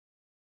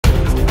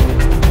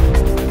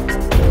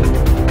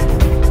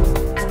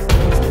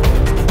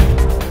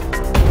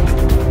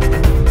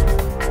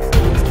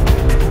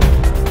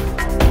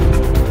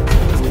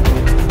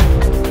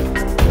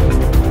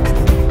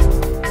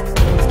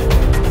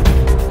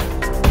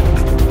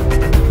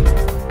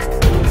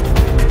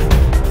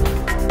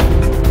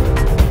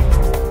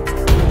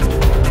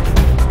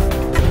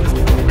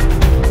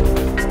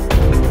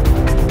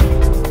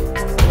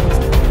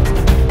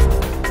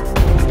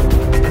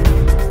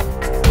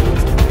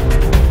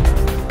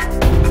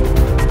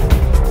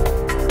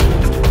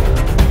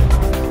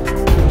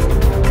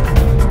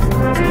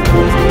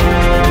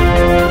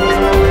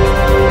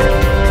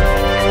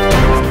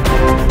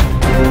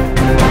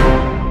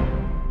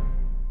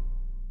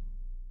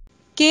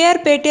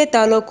ಕೆಆರ್ಪೇಟೆ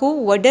ತಾಲೂಕು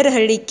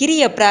ವಡ್ಡರಹಳ್ಳಿ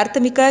ಕಿರಿಯ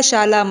ಪ್ರಾಥಮಿಕ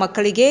ಶಾಲಾ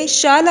ಮಕ್ಕಳಿಗೆ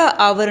ಶಾಲಾ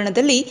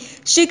ಆವರಣದಲ್ಲಿ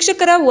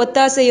ಶಿಕ್ಷಕರ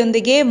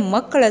ಒತ್ತಾಸೆಯೊಂದಿಗೆ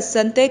ಮಕ್ಕಳ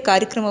ಸಂತೆ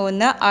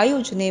ಕಾರ್ಯಕ್ರಮವನ್ನು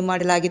ಆಯೋಜನೆ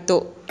ಮಾಡಲಾಗಿತ್ತು.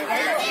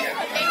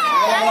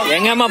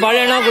 ಹೆಂಗಮ್ಮ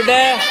ಬಾಳೆಹಣ್ಣು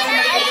ಗುಡ್ಡೆ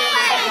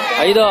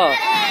 5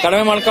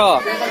 ಕಡಿಮೆ ಮಾಡ್ಕೋ.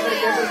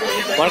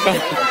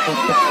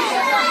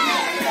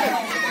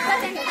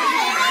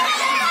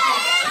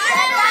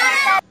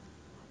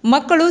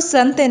 ಮಕ್ಕಳು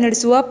ಸಂತೆ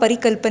ನಡೆಸುವ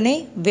ಪರಿಕಲ್ಪನೆ,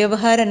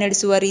 ವ್ಯವಹಾರ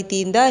ನಡೆಸುವ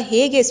ರೀತಿಯಿಂದ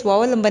ಹೇಗೆ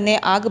ಸ್ವಾವಲಂಬನೆ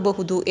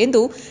ಆಗಬಹುದು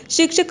ಎಂದು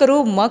ಶಿಕ್ಷಕರು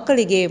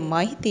ಮಕ್ಕಳಿಗೆ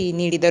ಮಾಹಿತಿ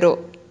ನೀಡಿದರು.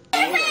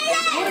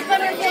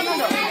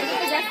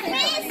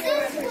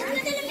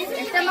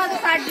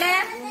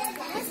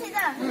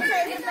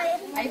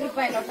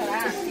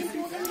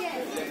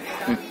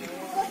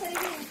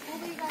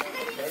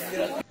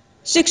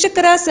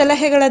 ಶಿಕ್ಷಕರ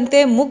ಸಲಹೆಗಳಂತೆ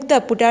ಮುಗ್ಧ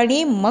ಪುಟಾಣಿ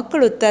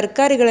ಮಕ್ಕಳು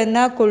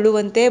ತರಕಾರಿಗಳನ್ನು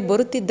ಕೊಳ್ಳುವಂತೆ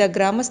ಬರುತ್ತಿದ್ದ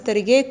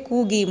ಗ್ರಾಮಸ್ಥರಿಗೆ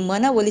ಕೂಗಿ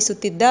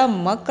ಮನವೊಲಿಸುತ್ತಿದ್ದ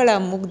ಮಕ್ಕಳ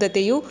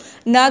ಮುಗ್ಧತೆಯು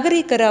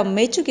ನಾಗರಿಕರ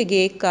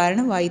ಮೆಚ್ಚುಗೆಗೆ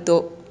ಕಾರಣವಾಯಿತು.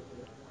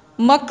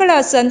 ಮಕ್ಕಳ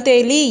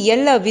ಸಂತೆಯಲ್ಲಿ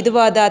ಎಲ್ಲ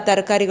ವಿಧವಾದ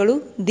ತರಕಾರಿಗಳು,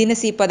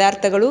 ದಿನಸಿ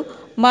ಪದಾರ್ಥಗಳು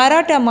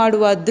ಮಾರಾಟ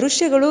ಮಾಡುವ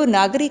ದೃಶ್ಯಗಳು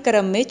ನಾಗರಿಕರ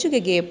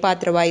ಮೆಚ್ಚುಗೆಗೆ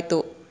ಪಾತ್ರವಾಯಿತು.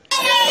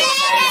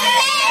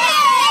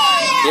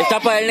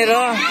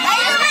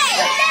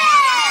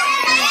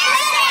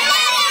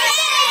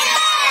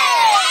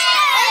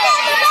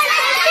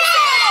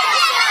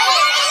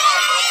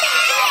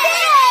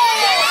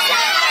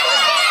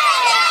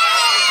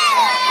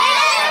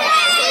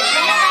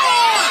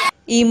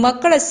 ಈ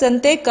ಮಕ್ಕಳ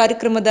ಸಂತೆ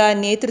ಕಾರ್ಯಕ್ರಮದ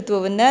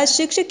ನೇತೃತ್ವವನ್ನು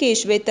ಶಿಕ್ಷಕಿ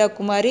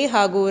ಶ್ವೇತಾಕುಮಾರಿ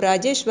ಹಾಗೂ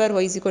ರಾಜೇಶ್ವರ್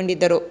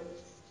ವಹಿಸಿಕೊಂಡಿದ್ದರು.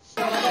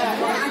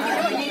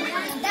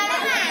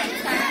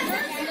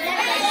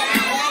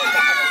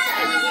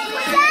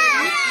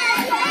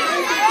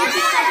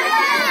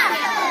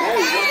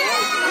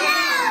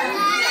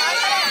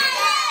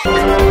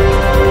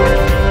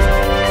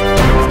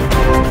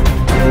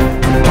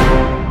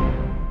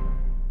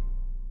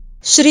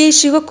 ಶ್ರೀ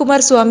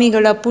ಶಿವಕುಮಾರ್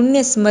ಸ್ವಾಮಿಗಳ ಪುಣ್ಯ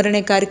ಸ್ಮರಣೆ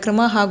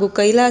ಕಾರ್ಯಕ್ರಮ ಹಾಗೂ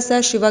ಕೈಲಾಸ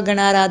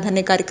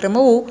ಶಿವಗಣಾರಾಧನೆ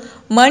ಕಾರ್ಯಕ್ರಮವು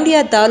ಮಂಡ್ಯ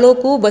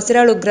ತಾಲೂಕು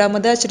ಬಸರಾಳು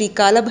ಗ್ರಾಮದ ಶ್ರೀ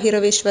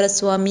ಕಾಲಭೈರವೇಶ್ವರ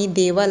ಸ್ವಾಮಿ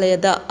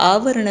ದೇವಾಲಯದ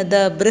ಆವರಣದ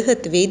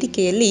ಬೃಹತ್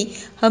ವೇದಿಕೆಯಲ್ಲಿ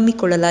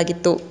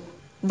ಹಮ್ಮಿಕೊಳ್ಳಲಾಗಿತ್ತು.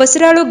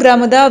 ಬಸರಾಳು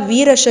ಗ್ರಾಮದ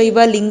ವೀರಶೈವ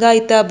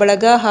ಲಿಂಗಾಯತ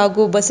ಬಳಗ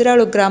ಹಾಗೂ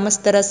ಬಸರಾಳು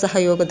ಗ್ರಾಮಸ್ಥರ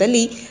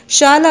ಸಹಯೋಗದಲ್ಲಿ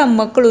ಶಾಲಾ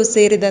ಮಕ್ಕಳು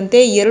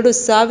ಸೇರಿದಂತೆ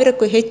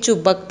 2,000ಕ್ಕೂ ಹೆಚ್ಚು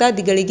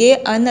ಭಕ್ತಾದಿಗಳಿಗೆ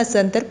ಅನ್ನ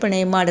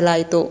ಸಂತರ್ಪಣೆ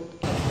ಮಾಡಲಾಯಿತು.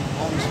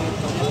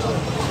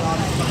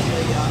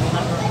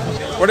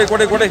 ಕೊಡಿ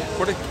ಕೊಡಿ ಕೊಡಿ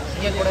ಕೊಡಿ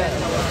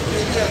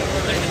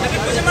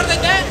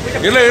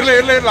ಇಲ್ಲ ಇಲ್ಲ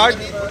ಇಲ್ಲ ಇಲ್ಲ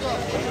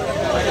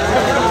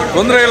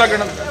ತೊಂದರೆ ಇಲ್ಲ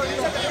ಕಣ.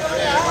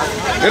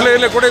 ಇಲ್ಲ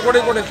ಇಲ್ಲ ಕೊಡಿ ಕೊಡಿ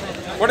ಕೊಡಿ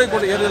ಕೊಡಿ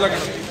ಕೊಡಿ ಏನಿಲ್ಲ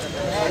ಕಣ.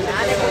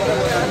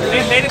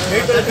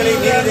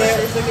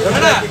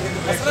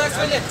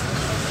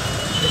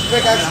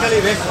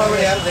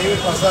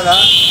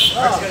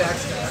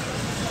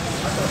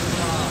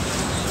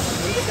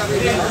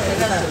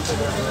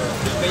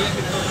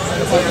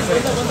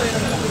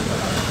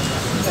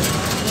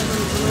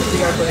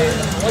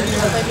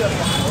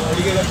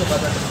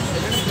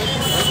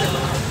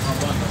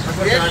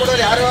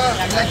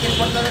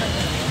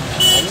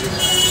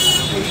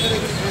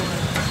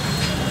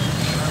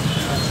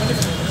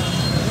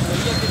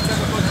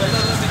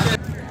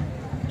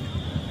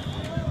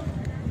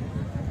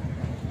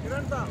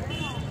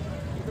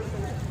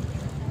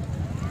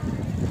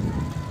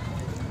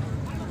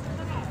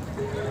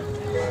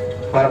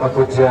 परम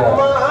पूज्य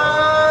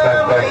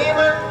डॉक्टर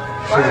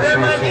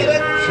श्री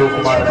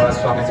शिवकुमार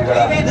स्वामीजिಗಳ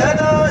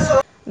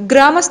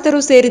ಗ್ರಾಮಸ್ಥರು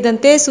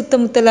ಸೇರಿದಂತೆ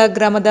ಸುತ್ತಮುತ್ತಲ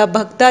ಗ್ರಾಮದ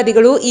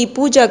ಭಕ್ತಾದಿಗಳು ಈ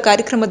ಪೂಜಾ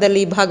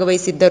ಕಾರ್ಯಕ್ರಮದಲ್ಲಿ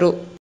ಭಾಗವಹಿಸಿದ್ದರು.